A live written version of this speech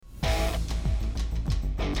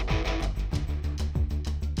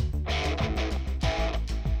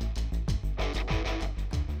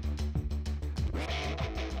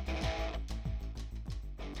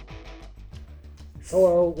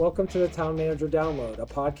Hello, welcome to the Town Manager Download, a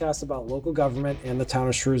podcast about local government and the town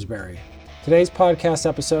of Shrewsbury. Today's podcast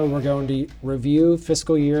episode, we're going to review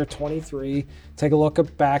fiscal year 23, take a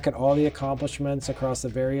look back at all the accomplishments across the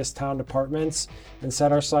various town departments, and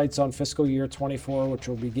set our sights on fiscal year 24, which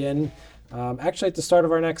will begin actually at the start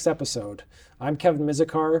of our next episode. I'm Kevin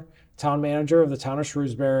Mizikar, Town Manager of the town of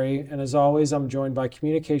Shrewsbury, and as always, I'm joined by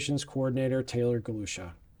Communications Coordinator Taylor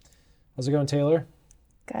Galusha. How's it going, Taylor?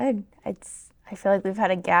 Good. I feel like we've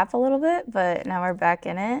had a gap a little bit, but now we're back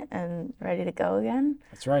in it and ready to go again.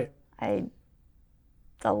 That's right.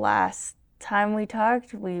 The last time we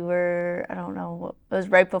talked, it was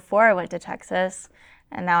right before I went to Texas,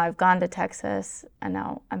 and now I've gone to Texas, and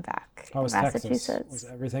now I'm back How was in Massachusetts. Texas? Was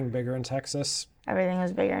everything bigger in Texas? Everything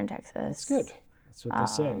was bigger in Texas. That's good. That's what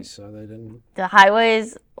they say. So they didn't. The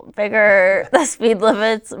highways bigger, the speed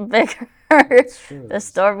limits bigger, the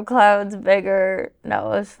storm clouds bigger.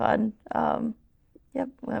 No, it was fun.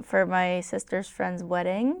 Went for my sister's friend's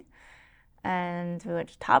wedding, and we went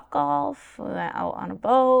to Topgolf. We went out on a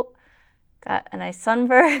boat, got a nice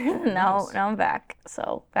sunburn, and now I'm back.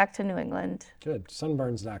 So back to New England. Good.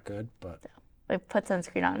 Sunburn's not good, but I put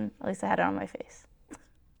sunscreen on. At least I had it on my face.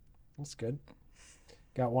 That's good.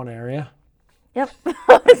 Got one area. Yep,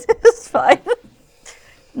 it's fine.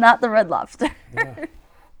 Not the Red Lobster. Yeah.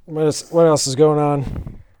 What else is going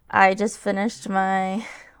on? I just finished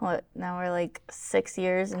now we're like 6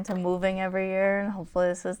 years into moving every year, and hopefully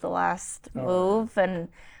this is the last move. And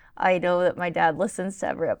I know that my dad listens to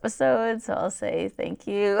every episode, so I'll say thank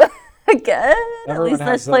you again. At least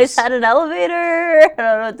this place had an elevator. I don't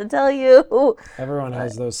know what to tell you. Everyone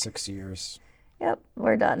has those 6 years. Yep,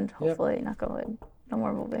 we're done. Hopefully, not going. No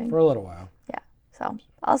more moving. For a little while. Yeah, so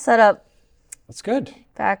all set up. That's good.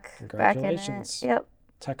 Back in Congratulations. it. Yep.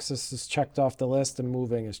 Texas is checked off the list and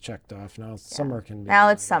moving is checked off. Now summer can be. Now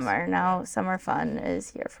it's summer. Now summer fun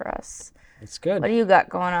is here for us. It's good. What do you got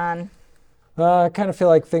going on? I kind of feel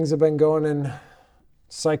like things have been going in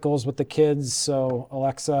cycles with the kids. So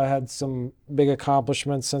Alexa had some big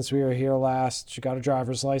accomplishments since we were here last. She got a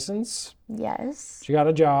driver's license. Yes. She got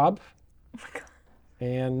a job. Oh my God.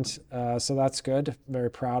 And so that's good.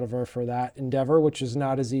 Very proud of her for that endeavor, which is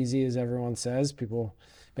not as easy as everyone says. People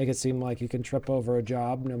make it seem like you can trip over a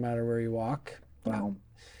job no matter where you walk. But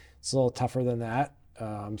it's a little tougher than that.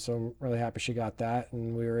 So I'm really happy she got that.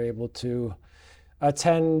 And we were able to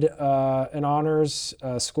attend an honors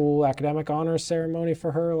school academic honors ceremony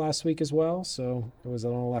for her last week as well. So it was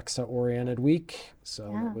an Alexa-oriented week. So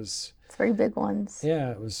it was 3 big ones. Yeah,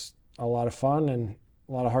 it was a lot of fun and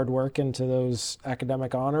a lot of hard work into those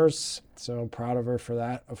academic honors. So I'm proud of her for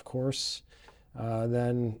that, of course.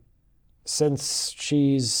 Then since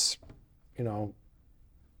she's,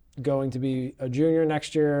 going to be a junior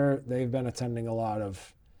next year, they've been attending a lot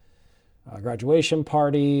of graduation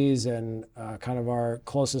parties and kind of our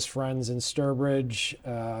closest friends in Sturbridge.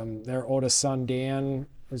 Their oldest son, Dan,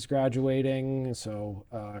 is graduating. So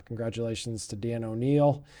congratulations to Dan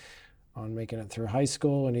O'Neill on making it through high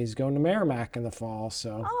school, and he's going to Merrimack in the fall.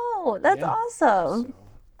 So that's awesome.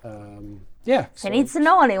 So, if he needs to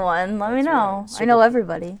know anyone, let me know. Right. I know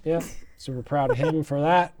everybody. Yeah, so we're proud of him for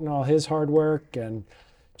that and all his hard work, and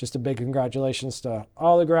just a big congratulations to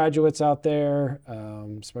all the graduates out there,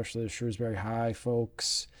 especially the Shrewsbury High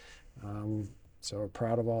folks. So we're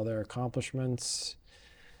proud of all their accomplishments.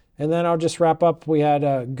 And then I'll just wrap up. We had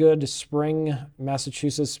a good spring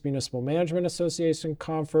Massachusetts Municipal Management Association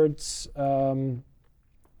conference the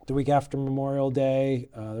week after Memorial Day.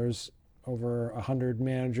 There's over 100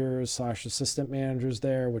 managers / assistant managers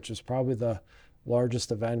there, which is probably the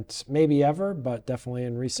largest event maybe ever, but definitely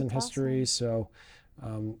in recent history. So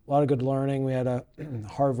a lot of good learning. We had a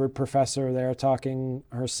Harvard professor there talking.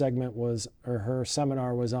 Her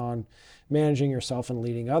seminar was on managing yourself and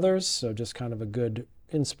leading others. So just kind of a good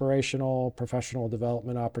inspirational professional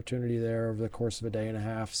development opportunity there over the course of a day and a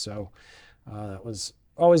half. So that was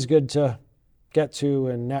always good to get to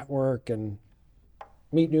and network and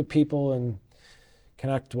meet new people and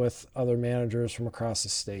connect with other managers from across the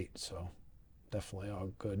state. So definitely all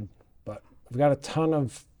good. But we've got a ton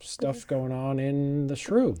of stuff going on in the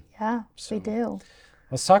Shrew. Yeah, we do.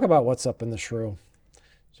 Let's talk about what's up in the Shrew.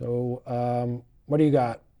 So what do you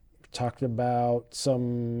got? We talked about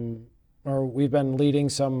we've been leading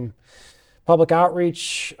some public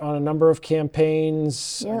outreach on a number of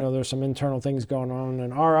campaigns. Yep. I know there's some internal things going on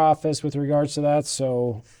in our office with regards to that.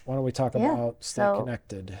 So why don't we talk about Stay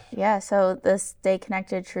Connected? Yeah, so the Stay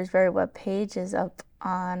Connected Shrewsbury webpage is up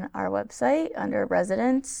on our website under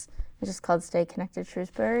residents. It's just called Stay Connected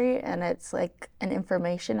Shrewsbury, and it's like an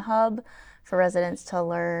information hub for residents to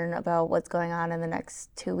learn about what's going on in the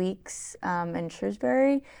next 2 weeks in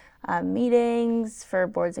Shrewsbury. Meetings for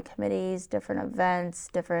boards and committees, different events,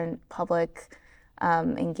 different public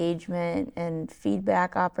engagement and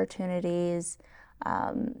feedback opportunities,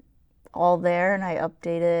 all there, and I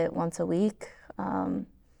update it once a week.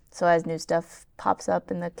 So as new stuff pops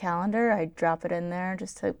up in the calendar, I drop it in there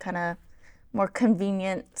just to kind of more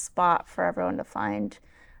convenient spot for everyone to find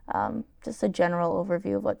just a general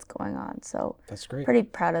overview of what's going on. So that's great. Pretty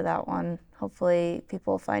proud of that one. Hopefully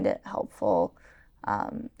people find it helpful.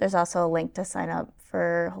 There's also a link to sign up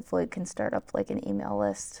for, hopefully we can start up like an email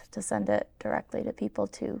list to send it directly to people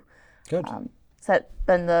too. Good. So that's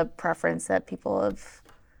been the preference that people have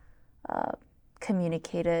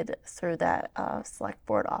communicated through that select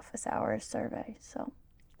board office hours survey. So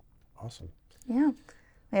awesome. Yeah.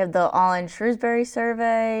 We have the All in Shrewsbury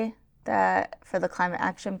survey that for the climate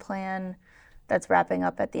action plan that's wrapping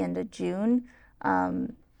up at the end of June.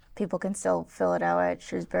 People can still fill it out at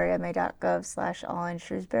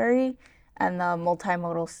shrewsburyma.gov/allinshrewsbury. And the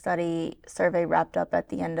multimodal study survey wrapped up at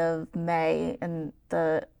the end of May, and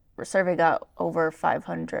the survey got over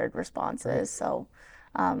 500 responses. Right. So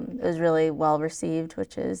it was really well received,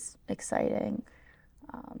 which is exciting.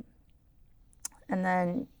 And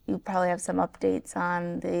then you probably have some updates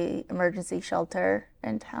on the emergency shelter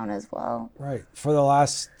in town as well. Right. For the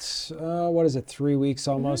last, 3 weeks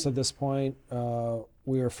almost at this point,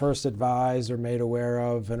 we were first advised or made aware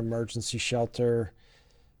of an emergency shelter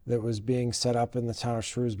that was being set up in the town of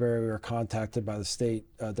Shrewsbury. We were contacted by the state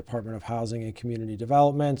Department of Housing and Community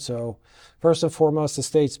Development. So first and foremost, the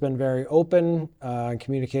state's been very open and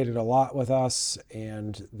communicated a lot with us,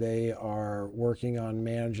 and they are working on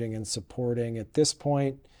managing and supporting at this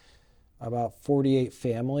point about 48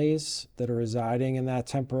 families that are residing in that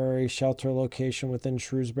temporary shelter location within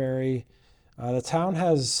Shrewsbury. The town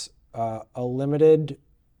has a limited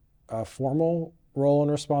formal role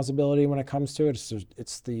and responsibility when it comes to it.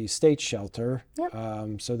 It's the state shelter.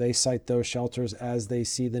 Yep. So they cite those shelters as they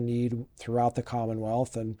see the need throughout the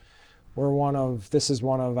Commonwealth. And this is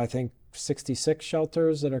one of, I think, 66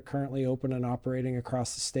 shelters that are currently open and operating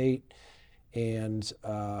across the state. And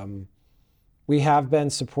we have been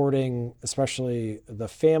supporting, especially the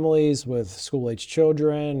families with school-age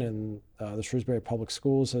children, and the Shrewsbury Public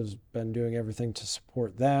Schools has been doing everything to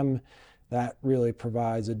support them. That really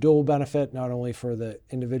provides a dual benefit, not only for the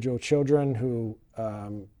individual children who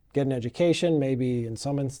get an education, maybe in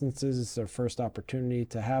some instances it's their first opportunity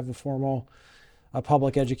to have a formal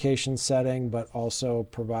public education setting, but also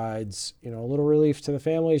provides a little relief to the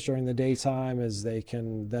families during the daytime as they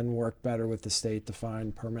can then work better with the state to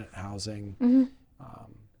find permanent housing. Mm-hmm.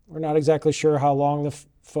 We're not exactly sure how long the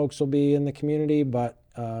folks will be in the community, but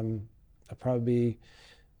it'll probably be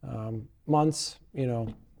months,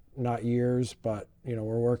 not years, but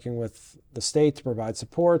we're working with the state to provide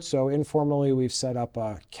support. So informally, we've set up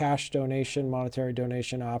a cash donation, monetary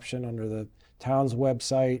donation option under the town's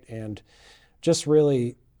website, and just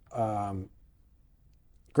really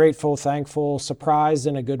grateful, thankful, surprised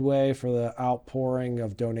in a good way for the outpouring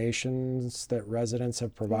of donations that residents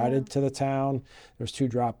have provided to the town. There's 2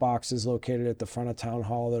 drop boxes located at the front of Town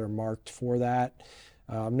Hall that are marked for that.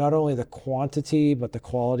 Not only the quantity, but the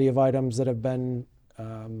quality of items that have been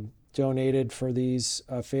donated for these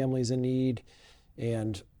families in need.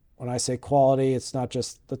 And when I say quality, it's not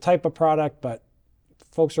just the type of product, but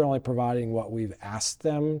folks are only providing what we've asked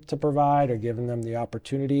them to provide or given them the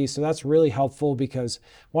opportunity. So that's really helpful because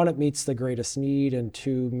 1, it meets the greatest need, and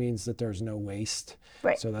 2, means that there's no waste.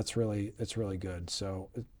 Right. So it's really good. So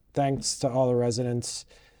thanks to all the residents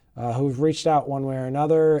who've reached out one way or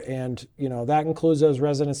another. And, that includes those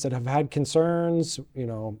residents that have had concerns,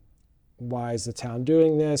 why is the town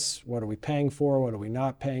doing this? What are we paying for? What are we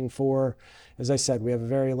not paying for? As I said, we have a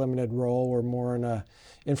very limited role. We're more in a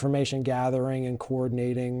information gathering and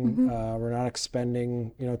coordinating. Mm-hmm. We're not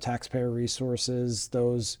expending, taxpayer resources.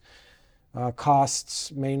 Those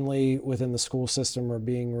costs, mainly within the school system, are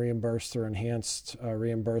being reimbursed through enhanced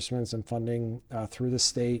reimbursements and funding through the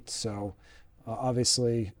state. So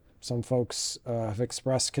obviously, some folks have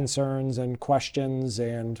expressed concerns and questions,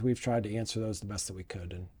 and we've tried to answer those the best that we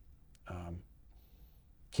could, and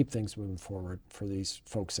keep things moving forward for these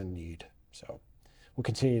folks in need. So we'll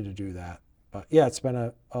continue to do that. But yeah, it's been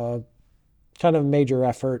a kind of major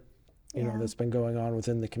effort, that's been going on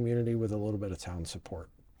within the community with a little bit of town support.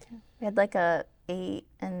 We had like a 8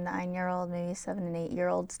 and 9-year-old, maybe 7 and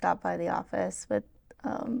 8-year-old stop by the office with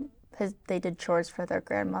they did chores for their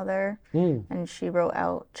grandmother, and she wrote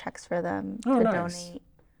out checks for them to donate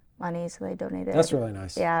money, so they donated. That's really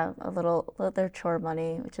nice. Yeah, a little their chore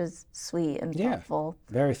money, which is sweet and thoughtful.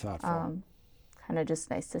 Very thoughtful. kind of just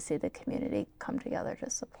nice to see the community come together to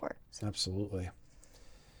support. Absolutely.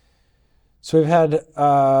 So we've had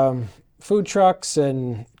food trucks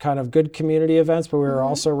and kind of good community events, but we were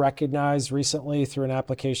also recognized recently through an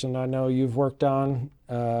application I know you've worked on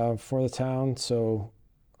for the town. So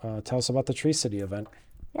tell us about the Tree City event.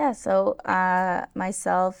 Yeah, so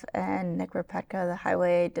myself and Nick Rapetka, the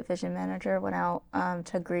highway division manager, went out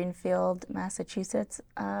to Greenfield, Massachusetts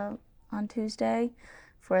on Tuesday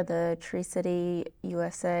for the Tree City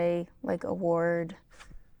USA award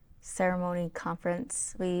ceremony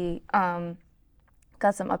conference. We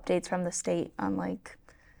got some updates from the state on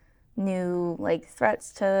new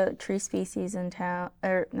threats to tree species in town,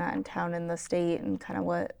 or not in town, in the state, and kind of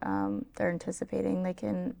what they're anticipating they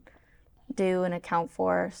can do and account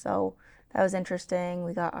for. So that was interesting.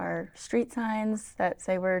 We got our street signs that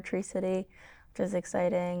say we're a Tree City, which is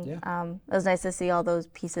exciting. Yeah. It was nice to see all those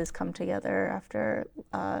pieces come together after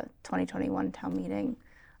 2021 town meeting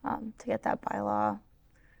to get that bylaw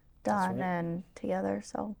done and together.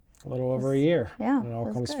 So a little over a year. Yeah, it all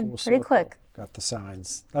it was comes good. full Pretty circle. quick. Got the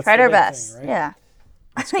signs. That's Tried the our big best. thing, right?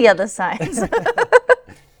 Yeah. Yeah, the signs.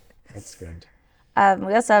 That's good.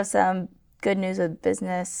 We also have some good news with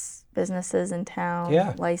businesses in town.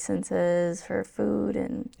 Yeah. Licenses for food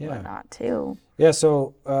and whatnot too. Yeah,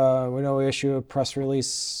 so we know we issued a press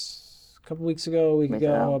release a week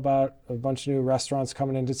ago about a bunch of new restaurants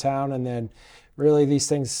coming into town, and then really these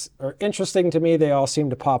things are interesting to me. They all seem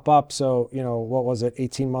to pop up. So, what was it,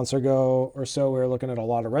 18 months ago or so, we were looking at a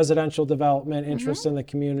lot of residential development interest in the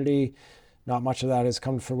community. Not much of that has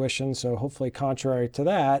come to fruition. So hopefully, contrary to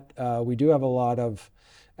that, we do have a lot of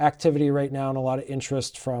activity right now and a lot of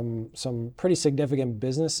interest from some pretty significant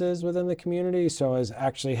businesses within the community. So I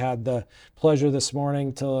actually had the pleasure this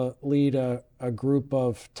morning to lead a group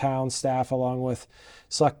of town staff along with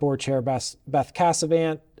Select Board Chair Beth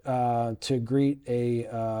Cassavant to greet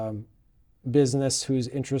a business who's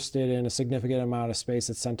interested in a significant amount of space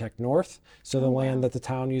at Centec North. So the land that the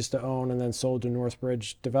town used to own and then sold to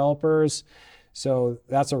Northbridge developers. So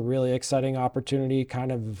that's a really exciting opportunity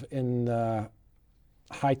kind of in the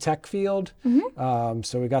high-tech field.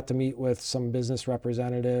 So we got to meet with some business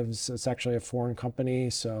representatives. It's actually a foreign company,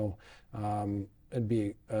 so it'd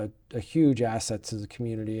be a huge asset to the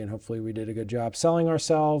community, and hopefully we did a good job selling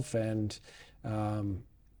ourselves. And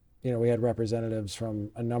we had representatives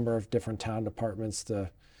from a number of different town departments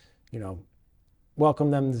to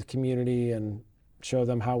welcome them to the community and show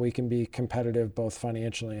them how we can be competitive both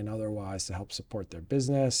financially and otherwise to help support their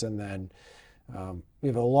business. And then we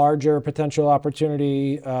have a larger potential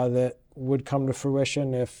opportunity that would come to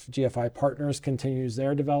fruition if GFI Partners continues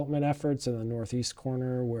their development efforts in the northeast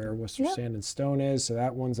corner where Worcester Sand and Stone is. So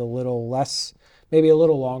that one's a little less, maybe a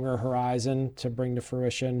little longer horizon to bring to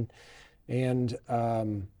fruition. And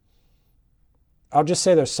I'll just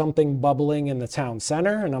say there's something bubbling in the town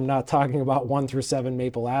center, and I'm not talking about 1 through 7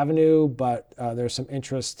 Maple Avenue, but there's some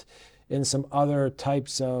interest in some other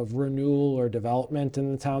types of renewal or development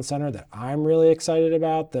in the town center that I'm really excited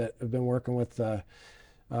about, that I've been working with the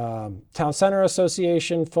Town Center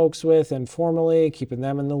Association folks with informally, keeping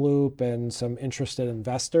them in the loop, and some interested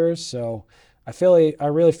investors. So I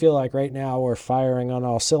really feel like right now we're firing on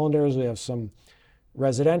all cylinders. We have some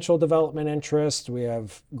residential development interest. We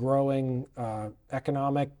have growing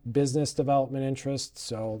economic business development interest.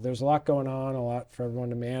 So there's a lot going on, a lot for everyone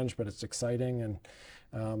to manage, but it's exciting, and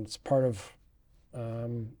it's part of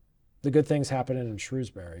the good things happening in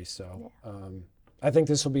Shrewsbury. So I think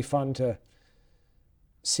this will be fun to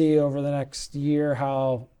see over the next year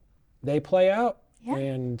how they play out.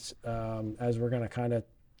 And as we're going to kind of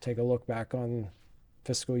take a look back on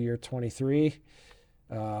fiscal year 23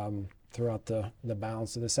 throughout the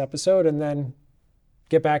balance of this episode, and then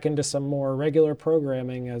get back into some more regular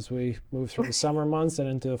programming as we move through the summer months and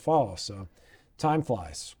into the fall. So time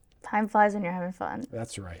flies. Time flies when you're having fun.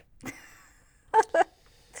 That's right.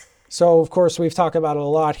 So, of course, we've talked about it a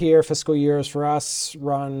lot here. Fiscal years for us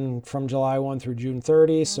run from July 1 through June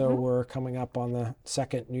 30. So we're coming up on the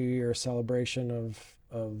second New Year celebration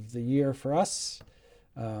of the year for us.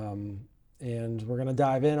 And we're going to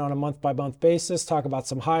dive in on a month-by-month basis, talk about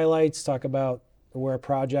some highlights, talk about where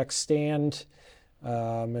projects stand,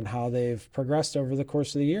 and how they've progressed over the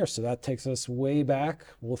course of the year. So that takes us way back.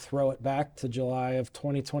 We'll throw it back to July of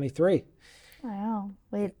 2023. Wow.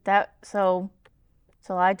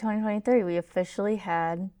 July 2023, we officially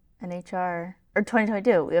had an HR, or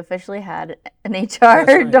 2022, we officially had an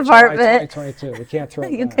HR department. July 2022. We can't throw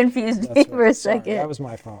it You back. confused That's me right. for a Sorry, second. that was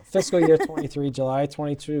my fault. Fiscal year 23, July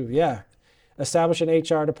 22. Yeah. Establish an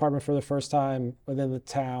HR department for the first time within the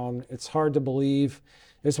town. It's hard to believe.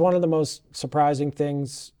 it's one of the most surprising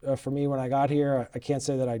things for me when I got here. I can't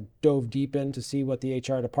say that I dove deep in to see what the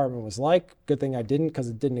HR department was like. Good thing I didn't, because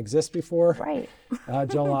it didn't exist before Right.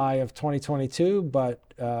 July of 2022. But,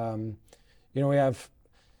 we have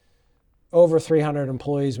over 300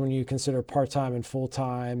 employees when you consider part-time and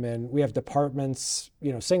full-time. And we have departments,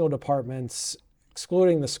 single departments,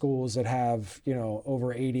 excluding the schools, that have,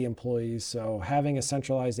 over 80 employees. So having a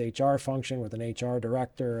centralized HR function with an HR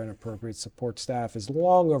director and appropriate support staff is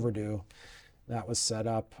long overdue. That was set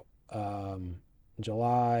up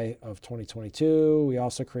July of 2022. We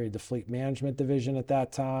also created the fleet management division at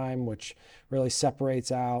that time, which really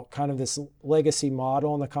separates out kind of this legacy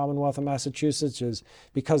model in the Commonwealth of Massachusetts. Is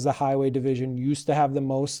because the highway division used to have the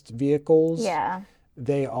most vehicles. Yeah.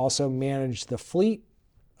 They also manage the fleet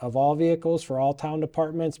of all vehicles for all town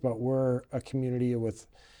departments, but we're a community with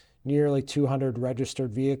nearly 200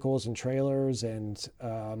 registered vehicles and trailers, and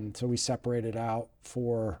so we separated out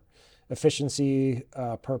for efficiency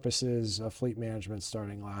purposes of fleet management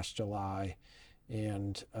starting last July,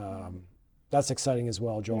 and that's exciting as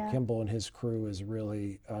well. Joel Kimball and his crew is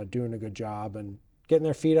really doing a good job and getting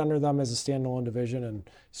their feet under them as a standalone division and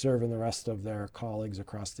serving the rest of their colleagues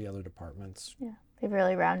across the other departments. Yeah, they've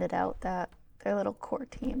really rounded out their little core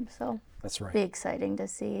team, so that's right. It'll be exciting to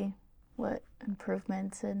see what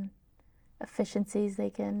improvements and efficiencies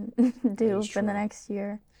they can do for the next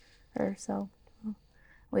year or so.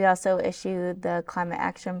 We also issued the Climate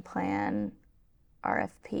Action Plan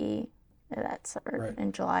RFP. That's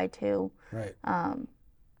in July too. Right.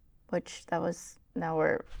 Which now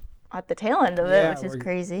we're at the tail end of it, which is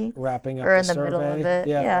crazy. Wrapping up or the in the survey. middle of it.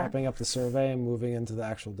 Yeah, wrapping up the survey and moving into the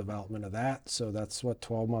actual development of that. So that's what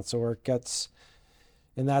 12 months of work gets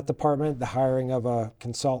in that department, the hiring of a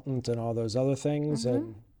consultant and all those other things. Mm-hmm.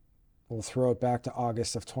 And we'll throw it back to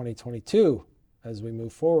August of 2022 as we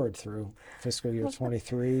move forward through fiscal year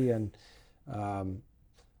 23. And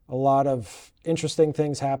a lot of interesting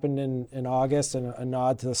things happened in August, and a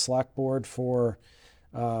nod to the select board for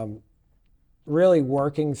really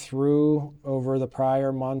working through over the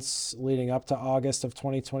prior months leading up to August of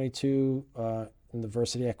 2022 in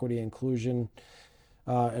diversity, equity, inclusion,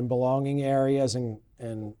 and belonging areas,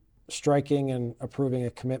 and striking and approving a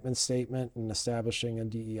commitment statement and establishing a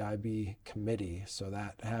DEIB committee. So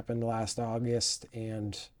that happened last August,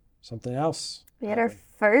 and something else. We had our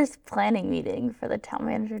first planning meeting for the town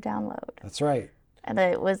manager download. That's right. And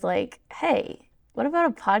it was like, hey, what about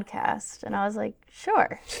a podcast? And I was like,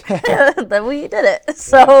 sure. Then we did it.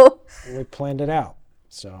 So we planned it out.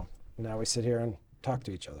 So now we sit here and talk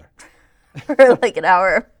to each other for like an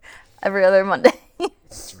hour every other Monday.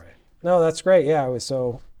 That's right. No, that's great. Yeah.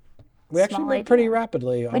 So we actually went pretty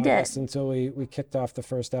rapidly on this until we kicked off the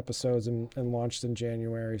first episodes and launched in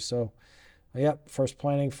January. So, first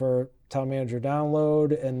planning for Town Manager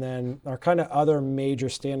Download, and then our kind of other major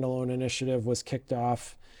standalone initiative was kicked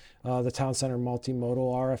off. The Town Center Multimodal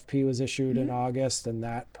RFP was issued in August, and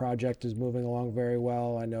that project is moving along very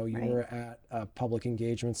well. I know you were at a public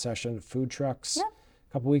engagement session at Food Trucks a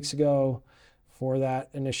couple weeks ago for that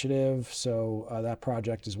initiative. So that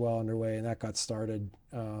project is well underway, and that got started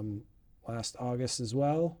last August as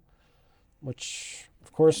well, which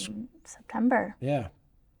of course September. Yeah.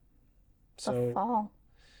 So the fall.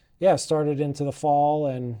 Yeah, started into the fall,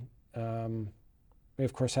 and we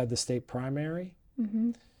of course had the state primary,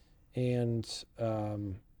 and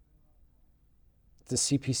the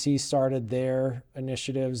CPC started their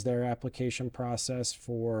initiatives, their application process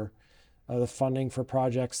for the funding for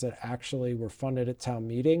projects that actually were funded at town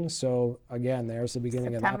meeting. So again, there's the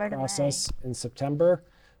beginning of that process in September.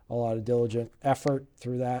 A lot of diligent effort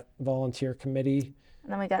through that volunteer committee.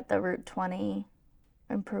 And then we got the Route 20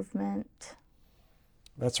 improvement.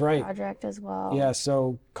 That's right. Project as well. Yeah,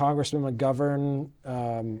 so Congressman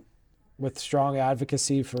McGovern, with strong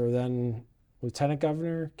advocacy for then Lieutenant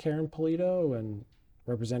Governor Karen Polito and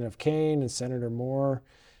Representative Kane and Senator Moore,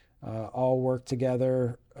 all worked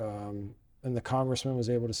together, and the congressman was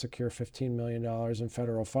able to secure $15 million in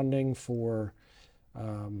federal funding for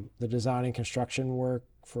the design and construction work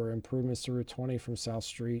for improvements to Route 20 from South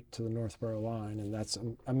Street to the Northborough line. And that's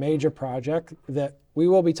a major project that we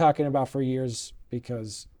will be talking about for years,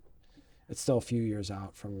 because it's still a few years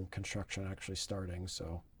out from construction actually starting.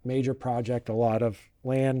 So major project, a lot of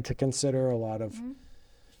land to consider, a lot of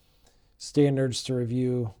standards to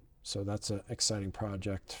review. So that's an exciting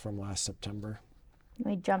project from last September.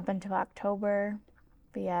 We jump into October.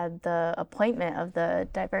 We had the appointment of the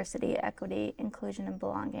Diversity, Equity, Inclusion, and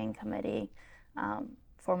Belonging Committee,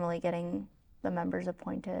 formally getting the members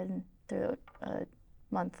appointed through a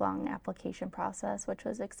month-long application process, which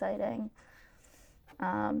was exciting.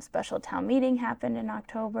 Special town meeting happened in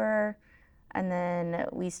October. And then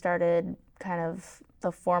we started kind of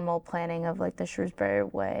the formal planning of like the Shrewsbury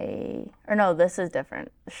Way, or no, this is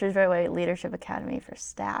different. The Shrewsbury Way Leadership Academy for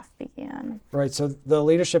staff began. Right. So the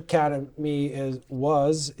Leadership Academy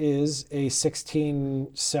is a 16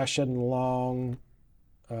 session long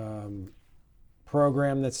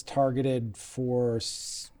program that's targeted for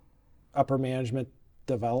upper management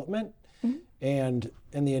development. Mm-hmm. And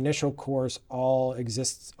in the initial course, all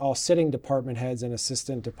sitting department heads and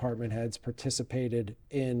assistant department heads participated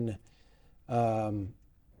in,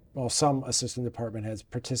 some assistant department heads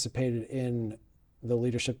participated in the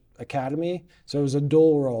Leadership Academy. So it was a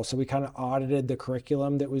dual role. So we kind of audited the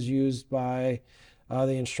curriculum that was used by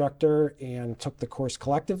the instructor and took the course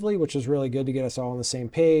collectively, which was really good to get us all on the same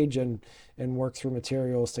page and work through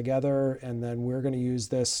materials together. And then we're going to use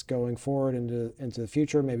this going forward into the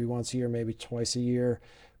future, maybe once a year, maybe twice a year,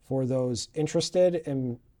 for those interested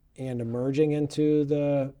and emerging into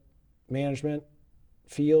the management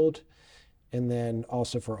field. And then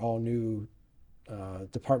also for all new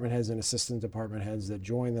department heads and assistant department heads that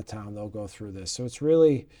join the town, they'll go through this. So it's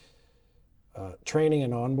really training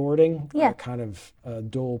and onboarding, kind of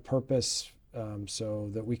dual purpose, so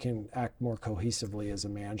that we can act more cohesively as a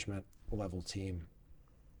management level team.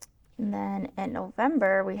 And then in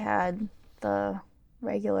November, we had the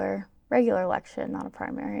regular election, not a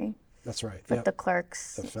primary. That's right. With the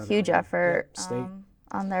clerks, huge effort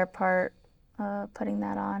on their part, putting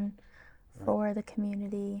that on for the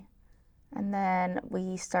community. And then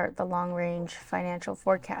we start the long-range financial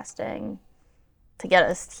forecasting to get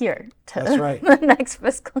us here to the next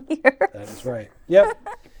fiscal year. That is right. Yep.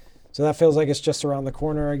 So that feels like it's just around the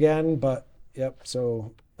corner again, but yep.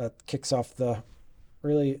 So that kicks off the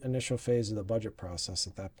really initial phase of the budget process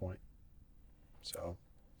at that point. So,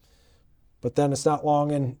 but then it's not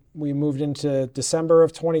long, and we moved into December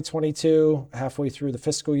of 2022, halfway through the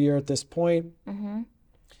fiscal year at this point. Mm-hmm.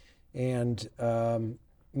 And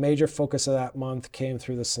major focus of that month came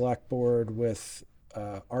through the select board with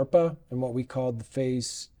ARPA and what we called the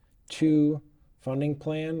Phase 2 funding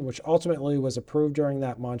plan, which ultimately was approved during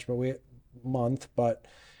that month, but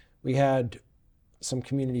we had some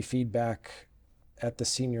community feedback at the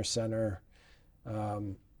senior center.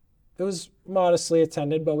 It was modestly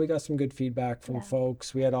attended, but we got some good feedback from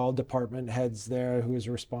folks. We had all department heads there who was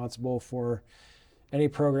responsible for any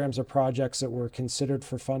programs or projects that were considered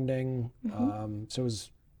for funding. Mm-hmm. So it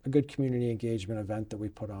was a good community engagement event that we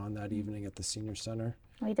put on that evening at the senior center.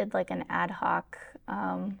 We did like an ad hoc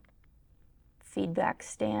feedback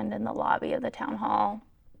stand in the lobby of the town hall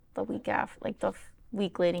the week after, like the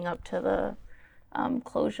week leading up to the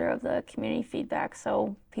closure of the community feedback,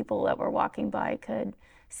 so people that were walking by could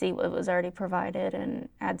see what was already provided and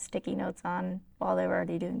add sticky notes on while they were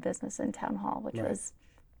already doing business in town hall, which was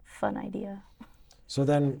a fun idea. So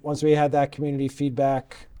then once we had that community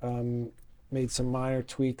feedback, made some minor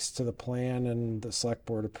tweaks to the plan, and the select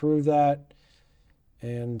board approved that.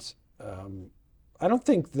 And I don't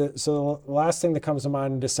think that, so the last thing that comes to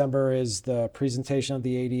mind in December is the presentation of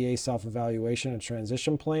the ADA self-evaluation and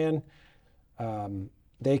transition plan.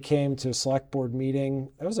 They came to a select board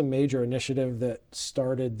meeting. That was a major initiative that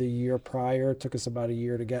started the year prior. It took us about a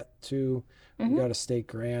year to get to. Mm-hmm. We got a state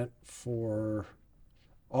grant for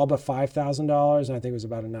all but $5,000, and I think it was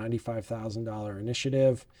about a $95,000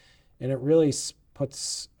 initiative. And it really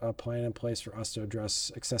puts a plan in place for us to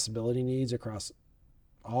address accessibility needs across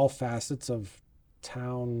all facets of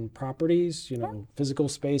town properties, physical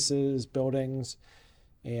spaces, buildings.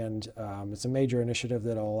 And it's a major initiative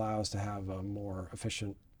that will allow us to have a more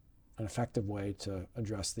efficient and effective way to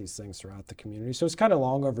address these things throughout the community. So it's kind of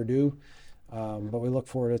long overdue, but we look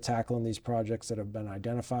forward to tackling these projects that have been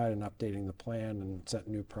identified and updating the plan and set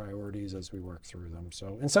new priorities as we work through them.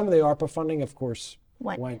 So, and some of the ARPA funding, of course,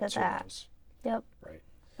 went to that. Those. Yep. Right.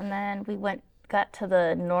 And then we got to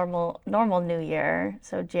the normal new year,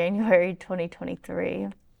 so January 2023,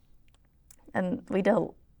 and we did.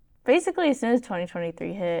 Basically, as soon as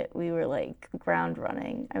 2023 hit, we were like ground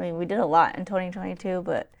running. I mean, we did a lot in 2022,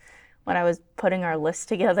 but when I was putting our list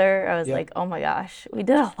together, I was like, oh my gosh, we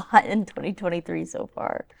did a lot in 2023 so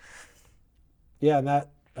far. Yeah, and that,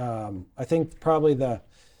 I think probably the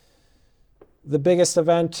biggest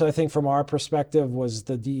event, I think from our perspective, was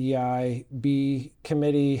the DEI-B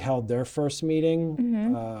committee held their first meeting.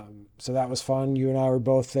 Mm-hmm. So that was fun. You and I were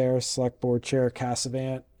both there. Select Board Chair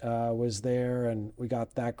Cassavant was there, and we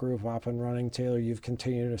got that group up and running. Taylor, you've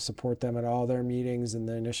continued to support them at all their meetings and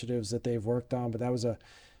the initiatives that they've worked on. But that was a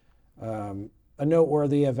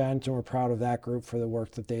noteworthy event, and we're proud of that group for the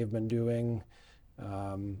work that they've been doing.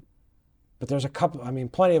 but there's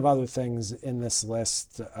plenty of other things in this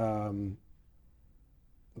list.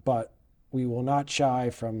 But we will not shy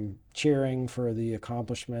from cheering for the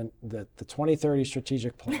accomplishment that the 2030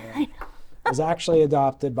 strategic plan was actually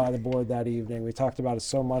adopted by the board that evening. We talked about it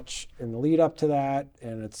so much in the lead up to that,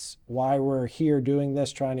 and it's why we're here doing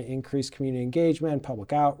this, trying to increase community engagement,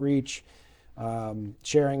 public outreach,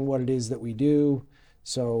 sharing what it is that we do.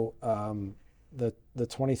 So the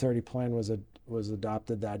 2030 plan was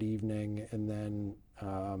adopted that evening, and then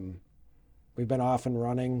we've been off and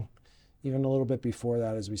running even a little bit before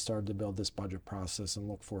that as we started to build this budget process and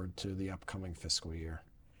look forward to the upcoming fiscal year.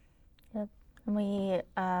 Yep. And we,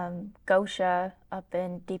 Gosha up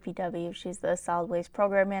in DPW, she's the solid waste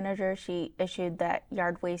program manager. She issued that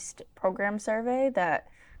yard waste program survey that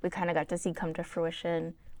we kind of got to see come to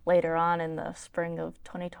fruition later on in the spring of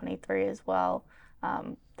 2023 as well.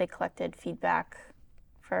 They collected feedback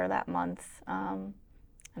for that month, and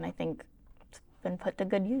I think been put to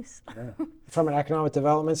good use. Yeah. From an economic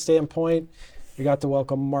development standpoint, we got to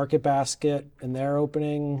welcome Market Basket in their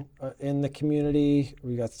opening in the community.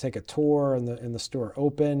 We got to take a tour and the store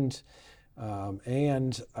opened.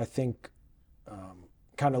 And I think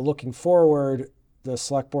kind of looking forward, the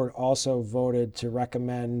select board also voted to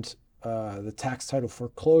recommend the tax title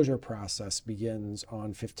foreclosure process begins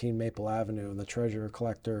on 15 Maple Avenue, and the treasurer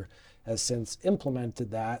collector has since implemented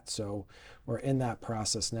that. So we're in that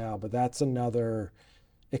process now, but that's another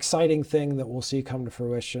exciting thing that we'll see come to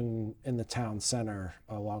fruition in the town center,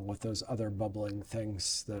 along with those other bubbling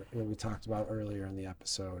things that we talked about earlier in the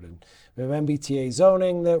episode. And we have MBTA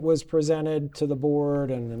zoning that was presented to the board,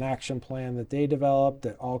 and an action plan that they developed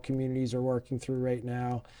that all communities are working through right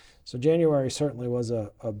now. So January certainly was a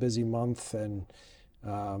busy month, and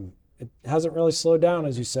it hasn't really slowed down,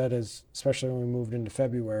 as you said, especially when we moved into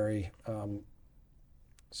February.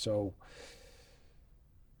 So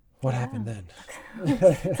what happened then?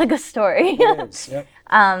 It's a good story. It is, yep.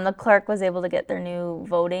 The clerk was able to get their new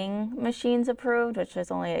voting machines approved, which is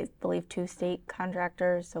only, I believe, 2 state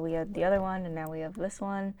contractors. So we had the other one, and now we have this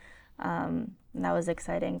one. And that was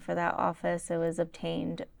exciting for that office. It was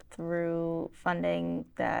obtained through funding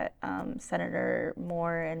that Senator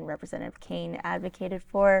Moore and Representative Kane advocated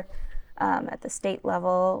for at the state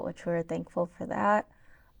level, which we're thankful for that.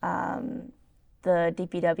 The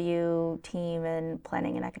DPW team and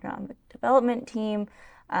Planning and Economic Development team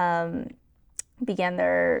began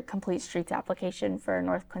their Complete Streets application for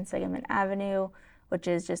North Quinsigamond Avenue, which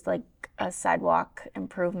is just like a sidewalk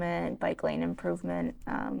improvement, bike lane improvement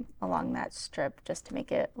along that strip, just to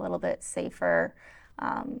make it a little bit safer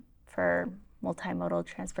for multimodal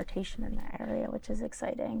transportation in that area, which is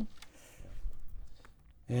exciting.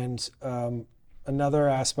 And another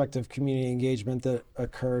aspect of community engagement that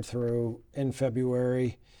occurred in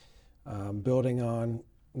February, building on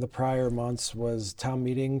the prior months, was town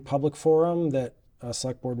meeting public forum that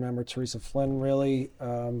select board member Teresa Flynn really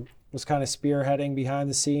was kind of spearheading behind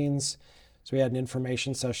the scenes. So we had an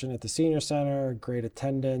information session at the senior center, great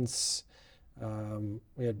attendance.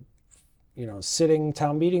 We had sitting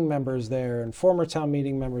town meeting members there, and former town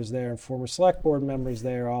meeting members there, and former select board members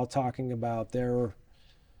there, all talking about the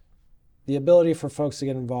ability for folks to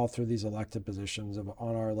get involved through these elected positions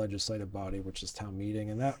on our legislative body, which is town meeting.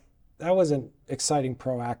 And that was an exciting,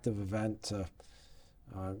 proactive event to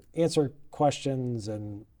answer questions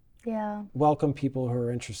and welcome people who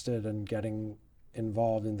are interested in getting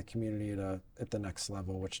involved in the community at the next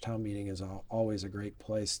level, which town meeting is always a great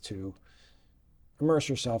place to immerse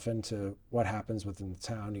yourself into what happens within the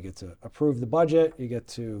town. You get to approve the budget, you get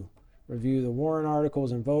to review the warrant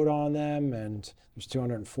articles and vote on them, and there's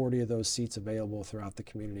 240 of those seats available throughout the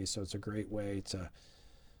community, so it's a great way to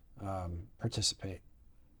participate.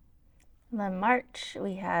 And then March,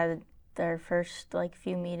 we had their first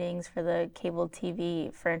few meetings for the cable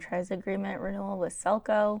TV franchise agreement renewal with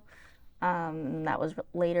Selco. That was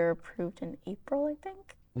later approved in April, I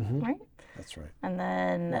think, right? That's right. And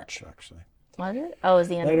then March, actually. Was it? Oh, it was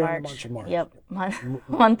the end Later of March. In the month of March. Yep,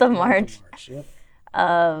 month of March.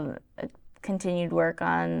 Yep. Continued work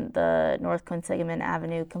on the North Quinsigamond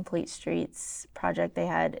Avenue Complete Streets project. They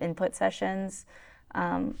had input sessions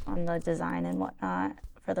on the design and whatnot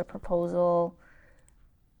for the proposal.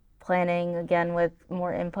 Planning again with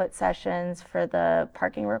more input sessions for the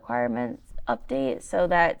parking requirements update, so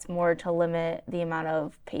that's more to limit the amount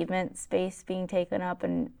of pavement space being taken up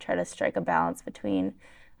and try to strike a balance between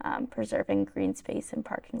preserving green space in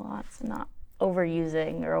parking lots and not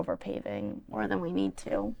overusing or overpaving more than we need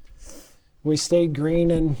to. We stayed green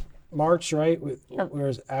in March, right? We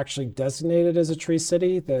were actually designated as a tree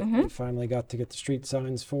city that we finally got to get the street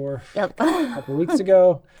signs for a couple weeks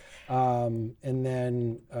ago. And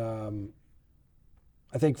then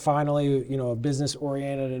think finally, a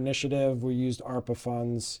business-oriented initiative. We used ARPA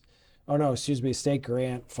funds, state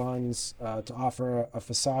grant funds to offer a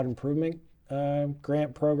facade improvement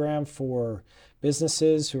grant program for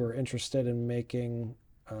businesses who are interested in making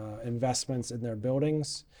investments in their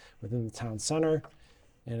buildings within the town center.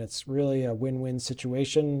 And it's really a win-win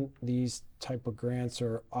situation. These type of grants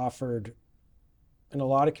are offered in a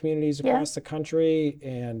lot of communities across the country,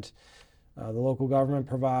 and the local government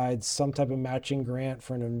provides some type of matching grant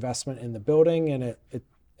for an investment in the building, and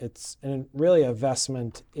it's really an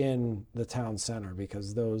investment in the town center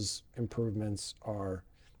because those improvements are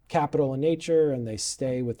capital in nature and they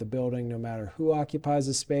stay with the building no matter who occupies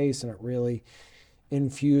the space, and it really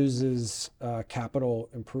infuses capital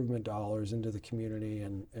improvement dollars into the community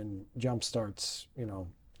and jumpstarts,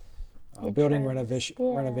 building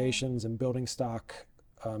renovations and building stock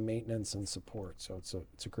maintenance and support. So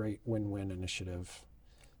it's a great win-win initiative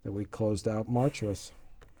that we closed out March with.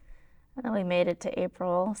 And then we made it to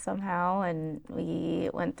April somehow, and we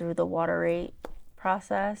went through the water rate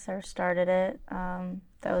process, or started it.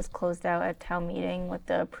 That was closed out at town meeting with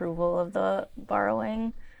the approval of the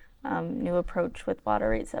borrowing. New approach with water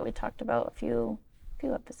rates that we talked about a few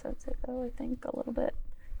episodes ago, I think, a little bit.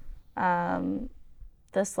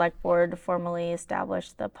 The select board formally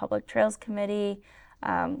established the Public Trails Committee,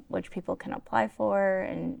 which people can apply for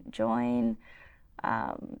and join.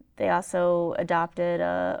 They also adopted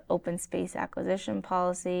a open space acquisition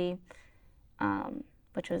policy,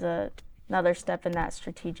 which was another step in that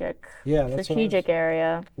strategic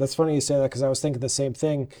area. That's funny you say that, because I was thinking the same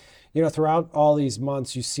thing. Throughout all these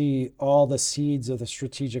months, you see all the seeds of the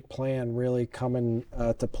strategic plan really coming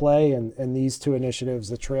to play, and these two initiatives,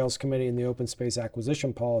 the Trails Committee and the Open Space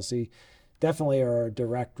Acquisition Policy, definitely are a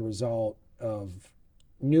direct result of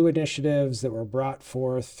new initiatives that were brought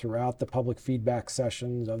forth throughout the public feedback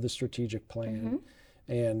sessions of the strategic plan.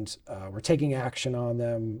 And we're taking action on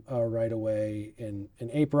them right away in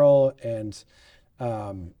April. And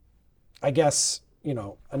I guess,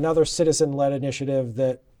 another citizen-led initiative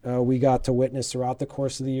that we got to witness throughout the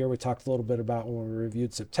course of the year. We talked a little bit about when we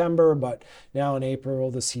reviewed September, but now in April,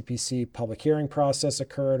 the CPC public hearing process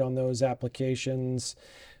occurred on those applications.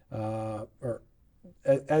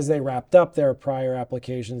 As they wrapped up their prior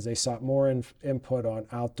applications, they sought more input on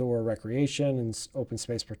outdoor recreation and open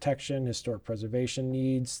space protection, historic preservation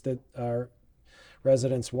needs that our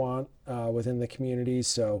residents want within the community.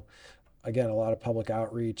 So again, a lot of public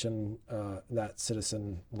outreach and that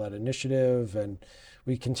citizen-led initiative. And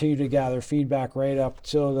we continue to gather feedback right up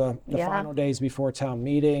till the final days before town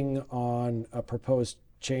meeting on proposed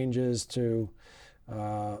changes to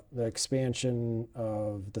the expansion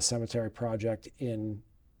of the cemetery project in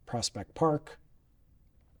Prospect Park,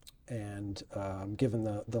 and given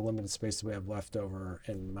the limited space that we have left over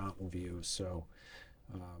in Mountain View. So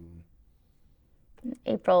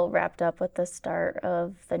April wrapped up with the start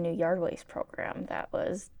of the new yard waste program that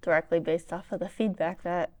was directly based off of the feedback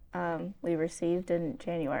that we received in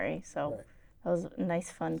January. So that was a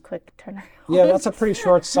nice, fun, quick turnaround. Yeah, that's a pretty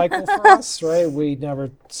short cycle for us, right? We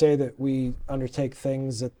never say that we undertake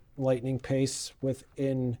things at lightning pace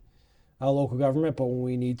within local government, but when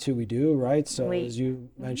we need to, we do, right? So as you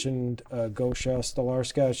mentioned, Gosha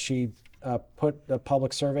Stolarska, she put a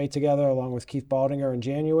public survey together along with Keith Baldinger in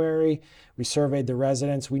January. We surveyed the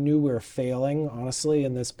residents. We knew we were failing, honestly,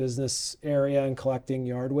 in this business area and collecting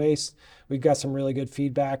yard waste. We got some really good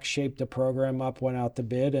feedback, shaped a program up, went out to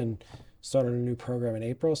bid, and started a new program in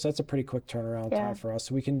April. So that's a pretty quick turnaround time for us.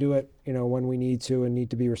 So we can do it, when we need to and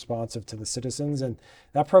need to be responsive to the citizens. And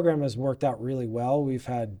that program has worked out really well. We've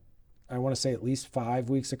had, I want to say, at least 5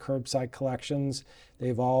 weeks of curbside collections.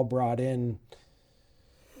 They've all brought in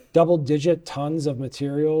double-digit tons of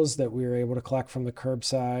materials that we were able to collect from the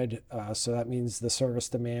curbside. So that means the service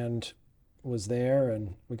demand was there,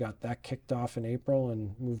 and we got that kicked off in April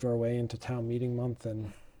and moved our way into town meeting month,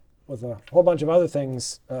 and with a whole bunch of other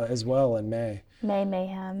things as well in May. May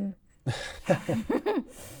mayhem.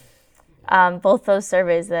 Both those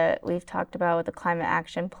surveys that we've talked about with the climate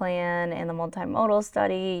action plan and the multimodal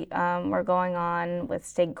study were going on with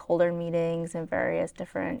stakeholder meetings and various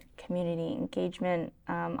different community engagement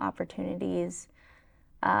opportunities.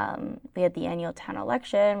 We had the annual town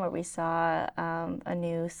election where we saw a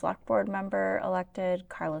new select board member elected,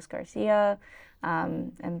 Carlos Garcia,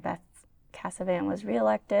 and Beth Cassavant was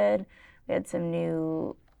reelected. We had a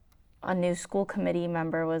new school committee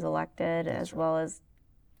member was elected, as well as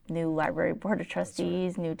new library board of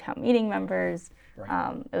trustees, new town meeting members.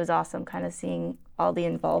 It was awesome kind of seeing all the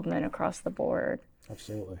involvement across the board.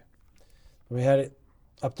 Absolutely. We had it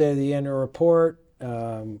updated the annual report,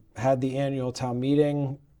 had the annual town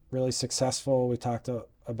meeting really successful. We talked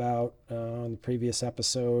about on the previous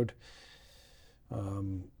episode.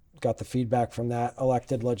 Got the feedback from that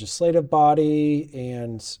elected legislative body.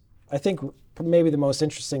 And I think maybe the most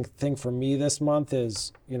interesting thing for me this month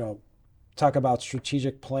is, talk about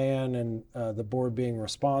strategic plan and the board being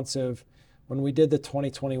responsive. When we did the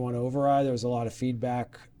 2021 override, there was a lot of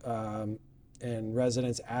feedback, and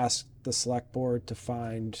residents asked the select board to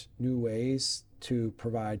find new ways to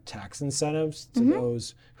provide tax incentives to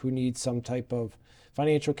those who need some type of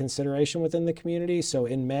financial consideration within the community. So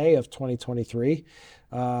in May of 2023,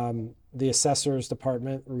 the assessor's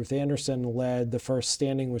department, Ruth Anderson, led the first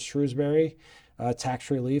Standing with Shrewsbury tax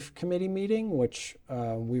relief committee meeting, which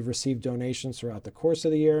we've received donations throughout the course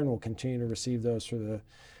of the year, and we'll continue to receive those for the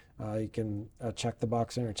you can check the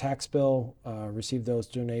box in your tax bill, receive those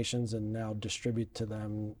donations, and now distribute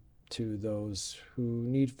them to those who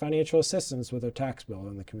need financial assistance with their tax bill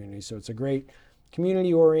in the community. So it's a great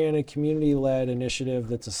community-oriented, community-led initiative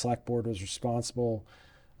that the select board was responsible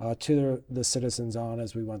to the citizens on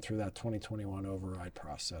as we went through that 2021 override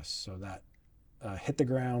process. So that hit the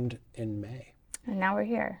ground in May. And now we're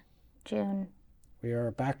here, June. We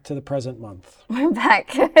are back to the present month. We're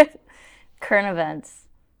back. Current events,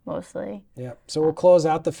 mostly. Yeah. So we'll close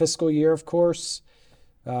out the fiscal year, of course.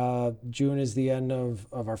 June is the end of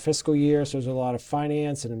our fiscal year, so there's a lot of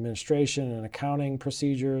finance and administration and accounting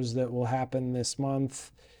procedures that will happen this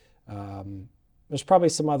month. There's probably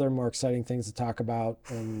some other more exciting things to talk about,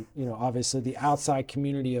 and obviously the outside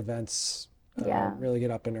community events really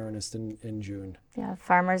get up in earnest in June. Yeah,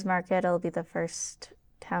 farmers market. It'll be the first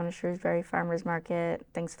town of Shrewsbury farmers market.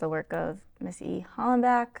 Thanks to the work of Miss E.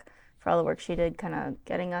 Hollenbach for all the work she did, kind of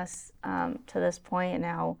getting us to this point. And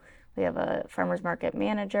now we have a farmers market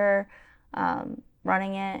manager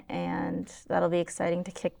running it, and that'll be exciting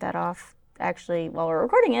to kick that off. Actually, while we're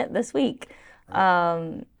recording it this week.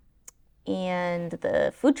 And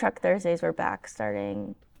the food truck Thursdays were back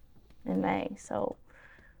starting in May. So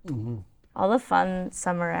all the fun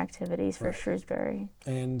summer activities for Shrewsbury.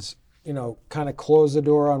 And, kind of close the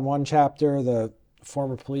door on one chapter. The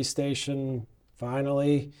former police station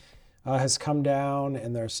finally has come down,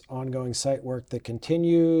 and there's ongoing site work that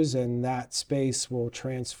continues, and that space will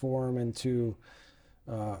transform into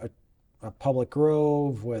a public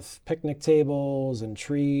grove with picnic tables and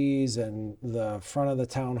trees, and the front of the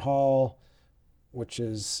town hall, which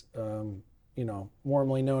is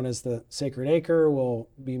warmly known as the Sacred Acre, will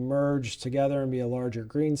be merged together and be a larger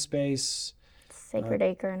green space. Sacred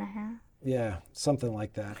Acre and a half? Yeah, something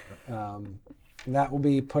like that. And that will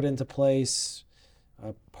be put into place.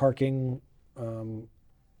 Parking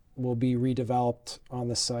will be redeveloped on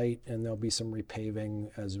the site, and there'll be some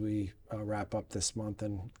repaving as we wrap up this month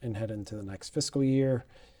and head into the next fiscal year.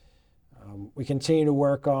 We continue to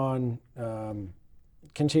work on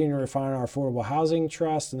continuing to refine our affordable housing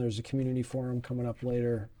trust, and there's a community forum coming up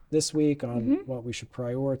later this week on what we should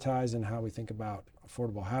prioritize and how we think about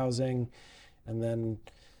affordable housing. And then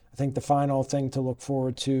I think the final thing to look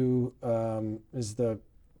forward to is the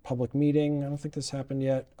public meeting, I don't think this happened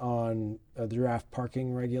yet, on the draft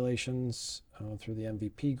parking regulations through the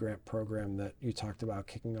MVP grant program that you talked about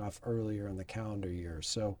kicking off earlier in the calendar year.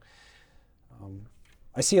 So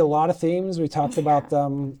I see a lot of themes. We talked about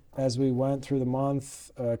them as we went through the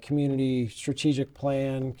month. Community strategic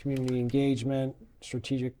plan, community engagement,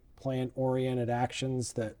 strategic plan oriented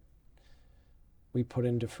actions that we put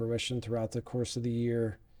into fruition throughout the course of the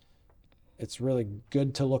year. It's really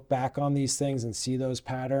good to look back on these things and see those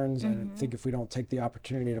patterns. And I think if we don't take the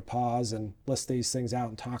opportunity to pause and list these things out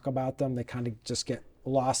and talk about them, they kind of just get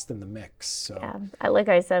lost in the mix. So yeah, like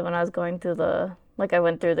I said, when I was going through I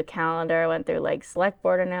went through the calendar, I went through select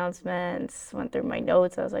board announcements, went through my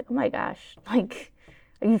notes. I was like, oh my gosh,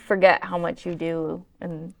 you forget how much you do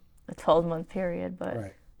in a 12-month period. But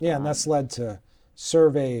right. Yeah, and that's led to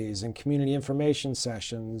surveys and community information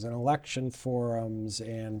sessions and election forums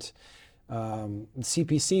and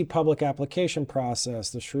CPC public application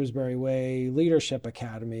process, the Shrewsbury Way Leadership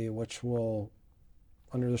Academy, which will,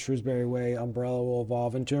 under the Shrewsbury Way umbrella, will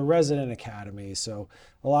evolve into a resident academy. So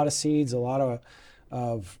a lot of seeds, a lot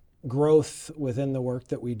of growth within the work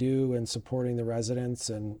that we do and supporting the residents.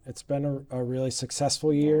 And it's been a really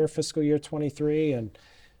successful year, fiscal year 23. And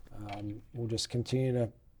we'll just continue to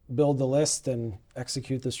build the list and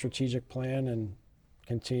execute the strategic plan and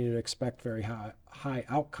continue to expect very high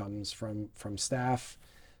outcomes from staff.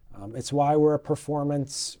 It's why we're a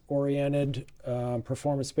performance-oriented,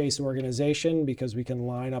 performance-based organization, because we can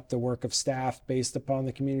line up the work of staff based upon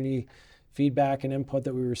the community feedback and input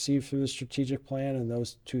that we receive through the strategic plan, and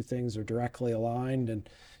those two things are directly aligned. And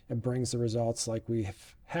it brings the results like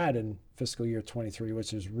we've had in fiscal year 23,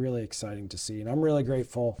 which is really exciting to see. And I'm really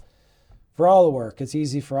grateful for all the work. It's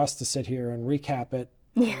easy for us to sit here and recap it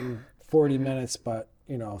in 40 minutes, but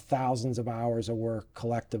thousands of hours of work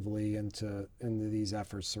collectively into these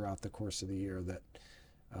efforts throughout the course of the year that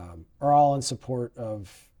are all in support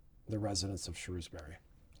of the residents of Shrewsbury.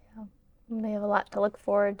 Yeah, we have a lot to look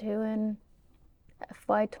forward to in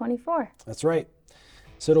FY24. That's right.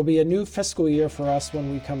 So it'll be a new fiscal year for us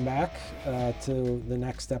when we come back to the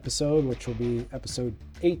next episode, which will be episode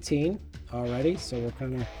 18 already. So we're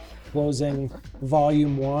kind of closing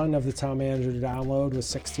volume 1 of the Town Manager Download with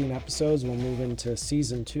 16 episodes. We'll move into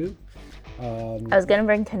season 2. I was going to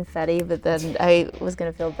bring confetti, but then I was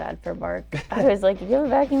going to feel bad for Mark. I was like, you have a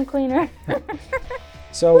vacuum cleaner?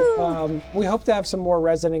 So we hope to have some more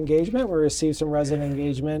resident engagement. We received some resident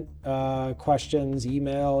engagement questions,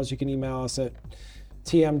 emails. You can email us at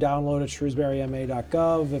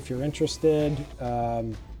tmdownload@shrewsburyma.gov if you're interested.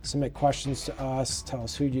 Submit questions to us. Tell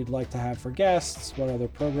us who you'd like to have for guests, what other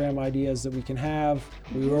program ideas that we can have.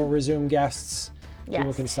 We will resume guests. Yes.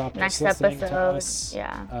 People can stop Next listening to episode, us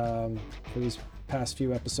yeah. For these past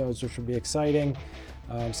few episodes, which will be exciting.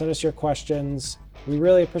 Send us your questions. We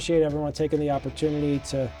really appreciate everyone taking the opportunity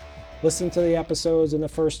to listen to the episodes in the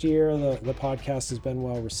first year. The podcast has been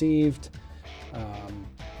well received.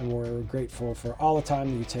 And we're grateful for all the time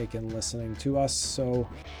that you take in listening to us. So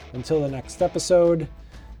until the next episode,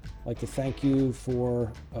 I'd like to thank you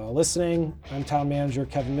for listening. I'm Town Manager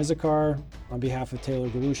Kevin Mizikar. On behalf of Taylor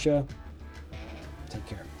Galusha, take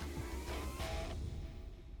care.